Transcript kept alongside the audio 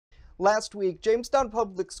Last week, Jamestown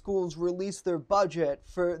Public Schools released their budget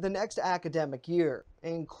for the next academic year.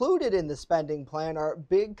 Included in the spending plan are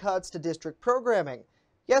big cuts to district programming.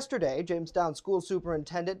 Yesterday, Jamestown School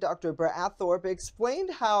Superintendent Dr. Braththorpe explained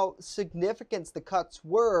how significant the cuts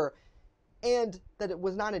were and that it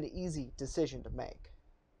was not an easy decision to make.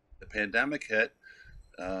 The pandemic hit.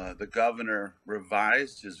 The governor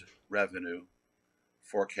revised his revenue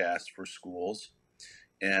forecast for schools,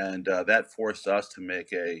 and that forced us to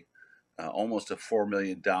make almost a $4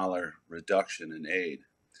 million reduction in aid.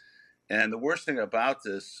 And the worst thing about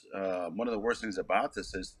this, one of the worst things about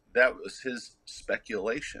this is that was his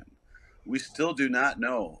speculation. We still do not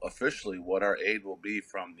know officially what our aid will be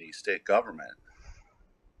from the state government.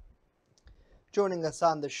 Joining us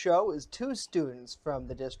on the show is two students from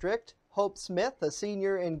the district, Hope Smith, a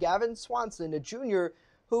senior, and Gavin Swanson, a junior,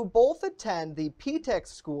 who both attend the PTEC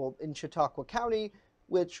school in Chautauqua County,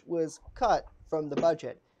 which was cut from the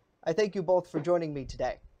budget. I thank you both for joining me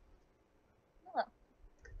today. Hello.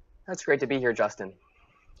 That's great to be here, Justin.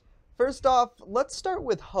 First off, let's start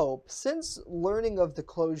with Hope. Since learning of the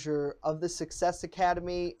closure of the Success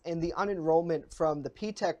Academy and the unenrollment from the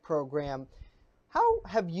PTEC program, how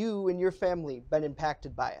have you and your family been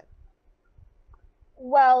impacted by it?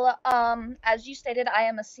 Well, as you stated, I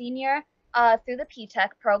am a senior through the PTEC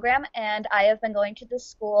program, and I have been going to this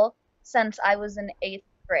school since I was in 8th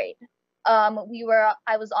grade.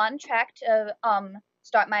 I was on track to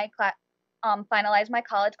start my finalize my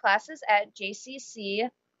college classes at JCC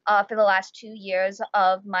for the last 2 years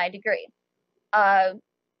of my degree.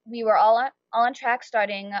 We were all on track,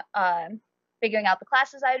 starting figuring out the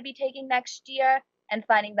classes I would be taking next year and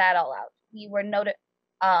finding that all out. We were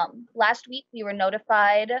last week we were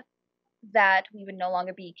notified that we would no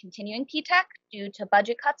longer be continuing PTEC due to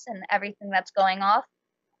budget cuts and everything that's going off,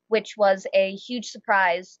 which was a huge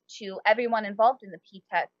surprise to everyone involved in the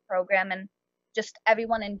PTEC program and just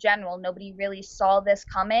everyone in general. Nobody really saw this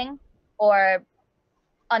coming or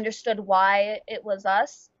understood why it was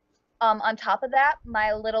us. On top of that,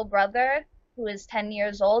 my little brother, who is 10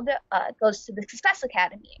 years old, goes to the Success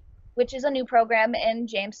Academy, which is a new program in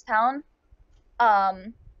Jamestown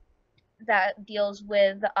that deals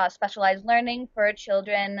with specialized learning for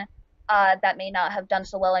children that may not have done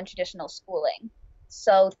so well in traditional schooling.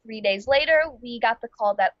 So 3 days later, we got the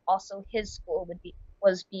call that also his school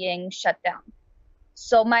was being shut down.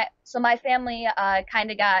 So my family kind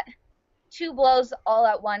of got two blows all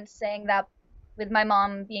at once, saying that with my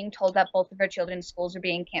mom being told that both of her children's schools are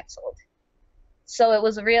being canceled. So it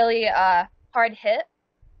was a really hard hit,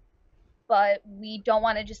 but we don't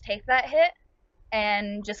want to just take that hit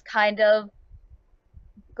and just kind of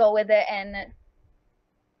go with it and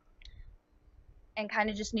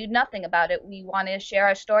kind of just knew nothing about it. We want to share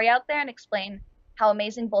our story out there and explain how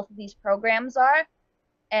amazing both of these programs are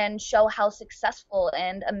and show how successful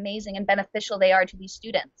and amazing and beneficial they are to these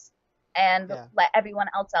students, and let everyone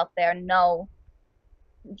else out there know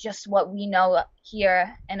just what we know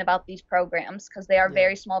here and about these programs, because they are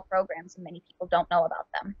very small programs and many people don't know about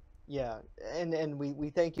them. Yeah, and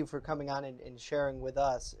we thank you for coming on and sharing with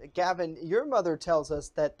us. Gavin, your mother tells us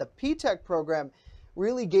that the PTEC program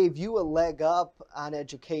really gave you a leg up on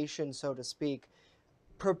education, so to speak.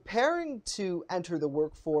 Preparing to enter the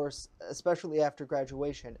workforce, especially after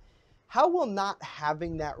graduation, how will not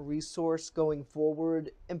having that resource going forward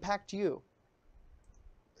impact you?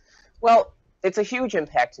 Well, it's a huge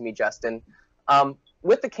impact to me, Justin.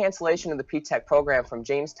 With the cancellation of the PTEC program from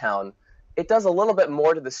Jamestown, it does a little bit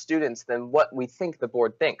more to the students than what we think the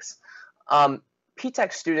board thinks.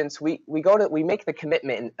 PTEC students, we make the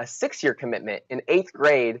commitment, a 6-year commitment in 8th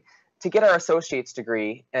grade, to get our associate's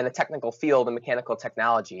degree in a technical field in mechanical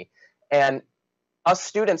technology. And us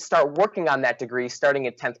students start working on that degree starting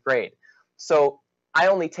in 10th grade. So I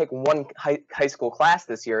only take one high school class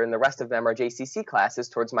this year, and the rest of them are JCC classes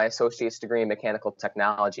towards my associate's degree in mechanical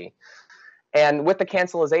technology. And with the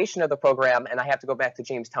cancellation of the program, and I have to go back to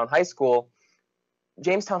Jamestown High School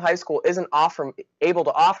isn't able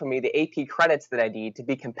to offer me the AP credits that I need to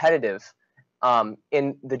be competitive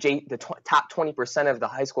in the top 20% of the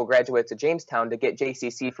high school graduates at Jamestown to get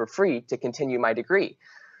JCC for free to continue my degree.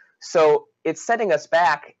 So it's setting us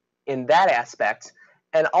back in that aspect.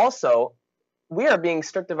 And also, we are being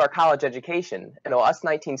stripped of our college education. You know, us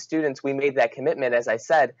 19 students, we made that commitment, as I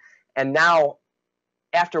said, and now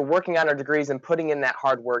after working on our degrees and putting in that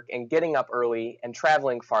hard work and getting up early and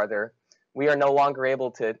traveling farther, we are no longer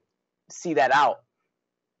able to see that out.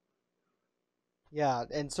 Yeah,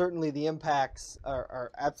 and certainly the impacts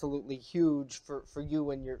are absolutely huge for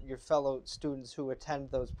you and your fellow students who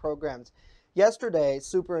attend those programs. Yesterday,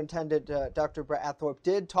 Superintendent Dr. Bradthorpe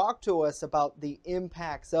did talk to us about the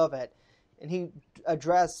impacts of it, and he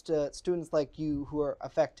addressed students like you who are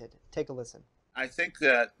affected. Take a listen. I think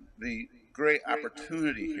that the great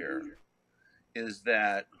opportunity here is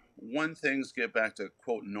that when things get back to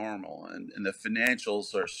quote normal and the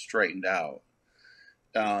financials are straightened out,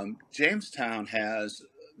 Jamestown has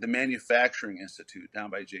the Manufacturing Institute down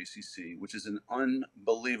by JCC, which is an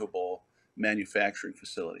unbelievable manufacturing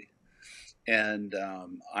facility. And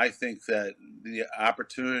I think that the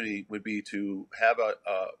opportunity would be to have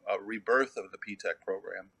a rebirth of the P-TECH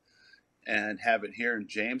program and have it here in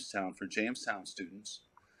Jamestown for Jamestown students.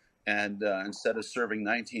 And instead of serving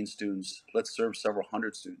 19 students, let's serve several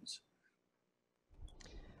hundred students.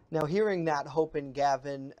 Now, hearing that, Hope and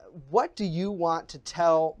Gavin, what do you want to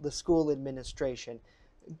tell the school administration?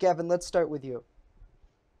 Gavin, let's start with you.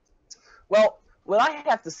 Well, what I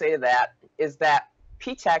have to say to that is that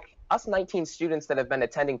P-TECH, us 19 students that have been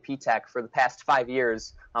attending P-TECH for the past 5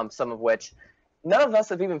 years, some of which, none of us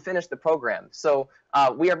have even finished the program. So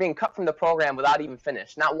we are being cut from the program without even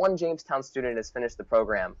finished. Not one Jamestown student has finished the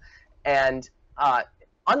program. And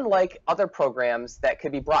unlike other programs that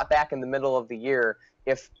could be brought back in the middle of the year,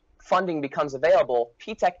 if funding becomes available,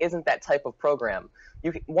 P-TECH isn't that type of program.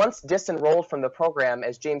 You once disenrolled from the program,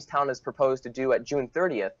 as Jamestown has proposed to do at June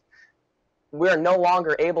 30th, we're no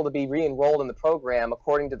longer able to be re-enrolled in the program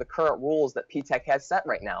according to the current rules that P-TECH has set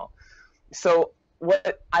right now. So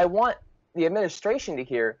what I want the administration to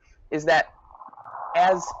hear is that,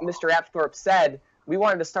 as Mr. Apthorpe said, we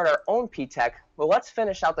wanted to start our own P-TECH. Well, let's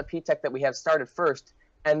finish out the P-TECH that we have started first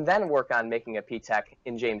and then work on making a P-TECH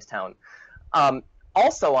in Jamestown.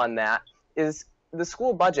 Also on that is the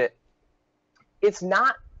school budget. It's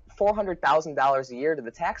not $400,000 a year to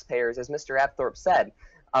the taxpayers, as Mr. Apthorpe said.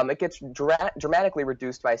 It gets dramatically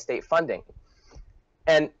reduced by state funding.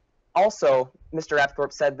 And also, Mr.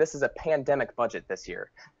 Apthorpe said this is a pandemic budget this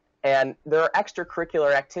year. And there are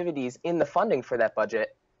extracurricular activities in the funding for that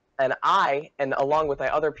budget. And I, and along with my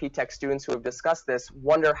other P-TECH students who have discussed this,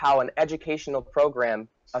 wonder how an educational program,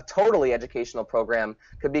 a totally educational program,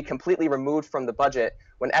 could be completely removed from the budget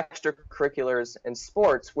when extracurriculars and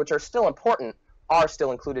sports, which are still important, are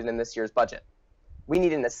still included in this year's budget. We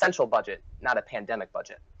need an essential budget, not a pandemic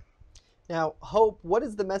budget. Now, Hope, what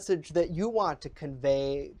is the message that you want to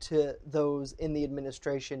convey to those in the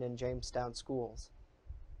administration in Jamestown schools?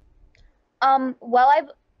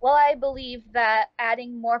 Well, I believe that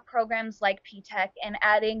adding more programs like P-TECH and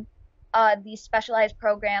adding these specialized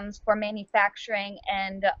programs for manufacturing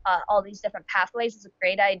and all these different pathways is a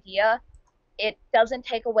great idea. It doesn't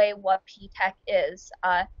take away what P-TECH is.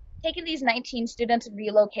 Taking these 19 students and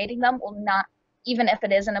relocating them will not, even if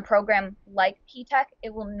it is in a program like P-TECH,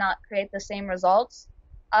 it will not create the same results.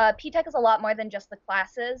 P-TECH is a lot more than just the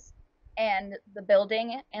classes and the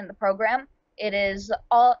building and the program. It is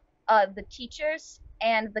all the teachers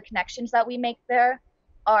and the connections that we make there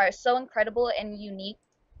are so incredible and unique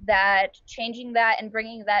that changing that and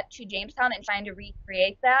bringing that to Jamestown and trying to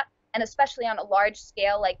recreate that, and especially on a large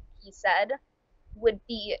scale like he said, would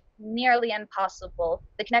be nearly impossible.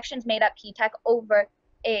 The connections made at P-TECH over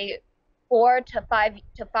a 4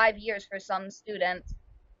 to 5 years for some students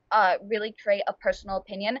really create a personal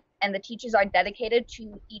opinion, and the teachers are dedicated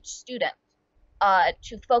to each student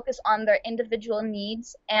to focus on their individual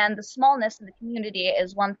needs, and the smallness of the community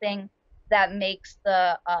is one thing that makes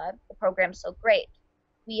the program so great.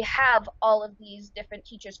 We have all of these different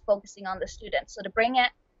teachers focusing on the students, so to bring it,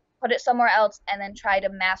 put it somewhere else, and then try to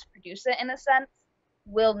mass produce it in a sense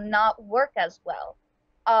will not work as well.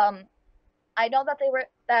 I know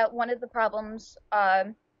that one of the problems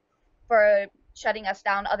for shutting us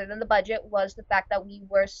down, other than the budget, was the fact that we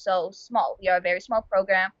were so small. We are a very small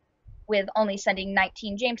program with only sending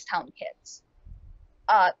 19 Jamestown kids.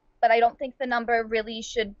 But I don't think the number really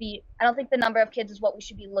should be, I don't think the number of kids is what we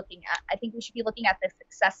should be looking at. I think we should be looking at the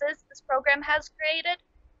successes this program has created.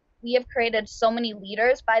 We have created so many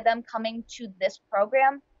leaders by them coming to this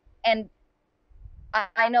program. And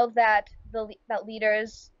I know that that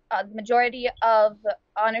leaders, the majority of the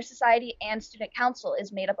Honor Society and Student Council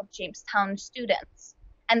is made up of Jamestown students.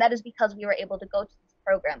 And that is because we were able to go to this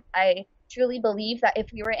program. I truly believe that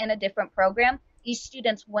if we were in a different program, these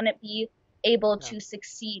students wouldn't be able to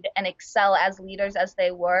succeed and excel as leaders as they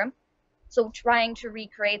were. So trying to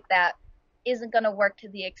recreate that isn't going to work to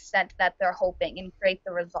the extent that they're hoping and create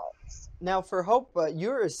the results. Now for Hope,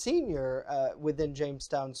 you're a senior within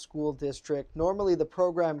Jamestown School District. Normally the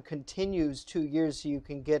program continues 2 years so you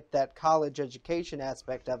can get that college education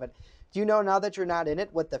aspect of it. Do you know, now that you're not in it,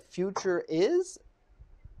 what the future is?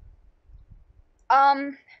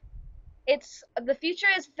 the future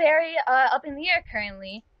is very up in the air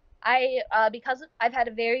currently. Because I've had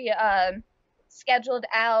a very scheduled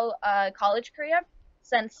out college career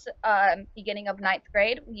since beginning of ninth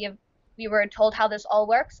grade. We were told how this all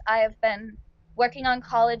works. I have been working on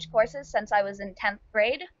college courses since I was in 10th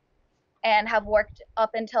grade and have worked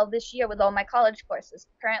up until this year with all my college courses.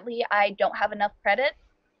 Currently, I don't have enough credit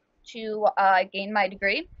to gain my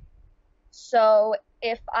degree. So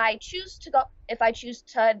if I choose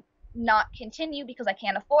to not continue because I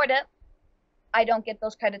can't afford it, I don't get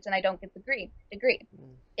those credits and I don't get the degree.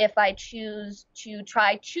 If I choose to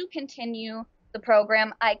try to continue the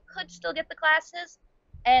program, I could still get the classes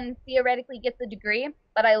and theoretically get the degree,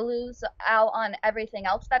 but I lose out on everything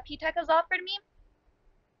else that P-TECH has offered me.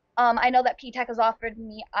 I know that P-TECH has offered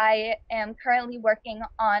me, I am currently working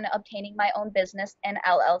on obtaining my own business and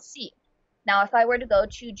LLC. Now, if I were to go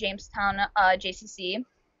to Jamestown JCC,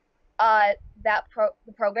 the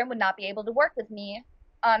program would not be able to work with me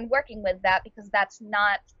on working with that because that's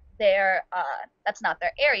not their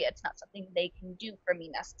area. It's not something they can do for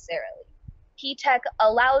me necessarily. P-TECH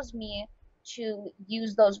allows me to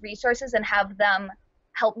use those resources and have them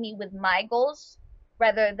help me with my goals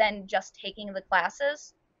rather than just taking the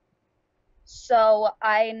classes. So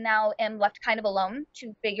I now am left kind of alone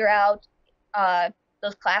to figure out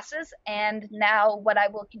those classes and now what I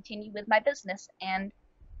will continue with my business and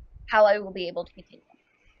how I will be able to continue.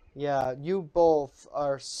 Yeah, you both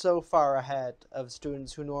are so far ahead of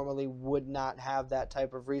students who normally would not have that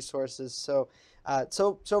type of resources. So,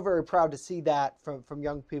 so very proud to see that from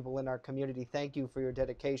young people in our community. Thank you for your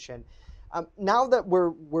dedication. Now that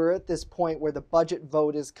we're at this point where the budget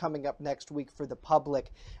vote is coming up next week for the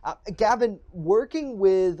public, Gavin, working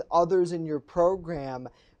with others in your program,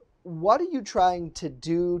 what are you trying to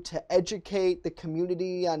do to educate the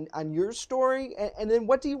community on your story? And then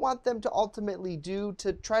what do you want them to ultimately do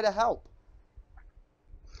to try to help?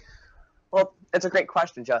 Well, it's a great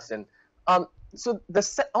question, Justin. So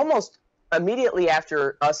almost immediately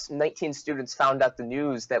after us 19 students found out the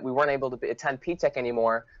news that we weren't able to attend P-TECH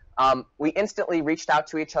anymore, we instantly reached out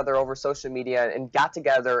to each other over social media and got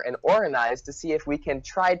together and organized to see if we can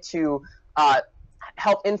try to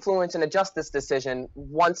help influence and adjust this decision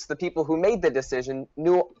once the people who made the decision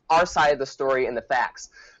knew our side of the story and the facts.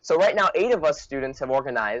 So right now, 8 of us students have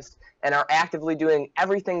organized and are actively doing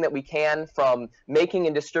everything that we can, from making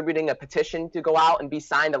and distributing a petition to go out and be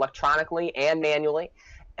signed electronically and manually,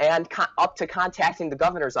 and up to contacting the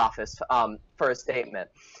governor's office for a statement.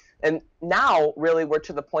 And now, really, we're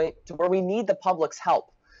to the point to where we need the public's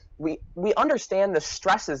help. We understand the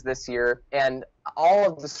stresses this year and all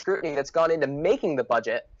of the scrutiny that's gone into making the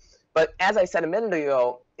budget, but as I said a minute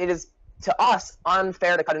ago, it is to us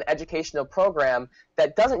unfair to cut an educational program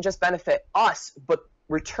that doesn't just benefit us, but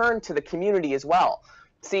return to the community as well.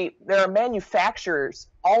 See, there are manufacturers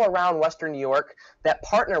all around Western New York that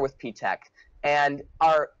partner with P-TECH and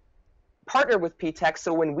are partnered with P-TECH,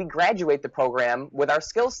 so when we graduate the program with our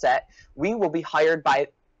skill set, we will be hired by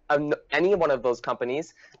any one of those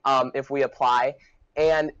companies if we apply,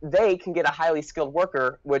 and they can get a highly skilled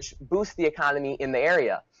worker, which boosts the economy in the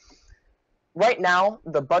area. Right now,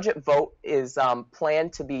 the budget vote is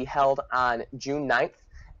planned to be held on June 9th,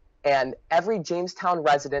 and every Jamestown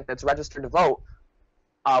resident that's registered to vote,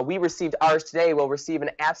 we received ours today, will receive an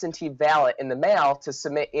absentee ballot in the mail to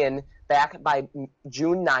submit in back by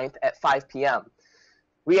June 9th at 5 p.m.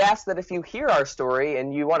 We ask that if you hear our story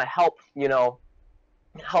and you want to help,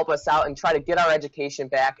 help us out and try to get our education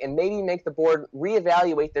back and maybe make the board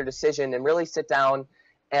reevaluate their decision and really sit down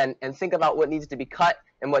and think about what needs to be cut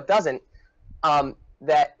and what doesn't,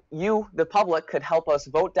 that you, the public, could help us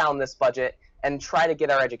vote down this budget and try to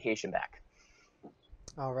get our education back.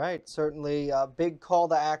 All right, certainly a big call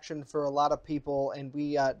to action for a lot of people, and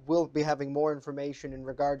we will be having more information in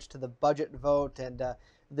regards to the budget vote and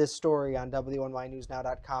this story on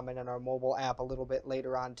WNYNewsNow.com and on our mobile app a little bit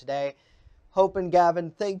later on today. Hope and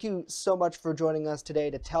Gavin, thank you so much for joining us today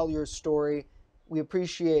to tell your story. We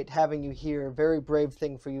appreciate having you here. Very brave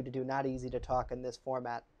thing for you to do. Not easy to talk in this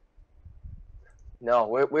format. No,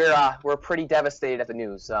 we're pretty devastated at the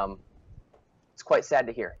news. It's quite sad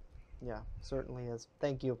to hear. Yeah, certainly is.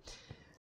 Thank you.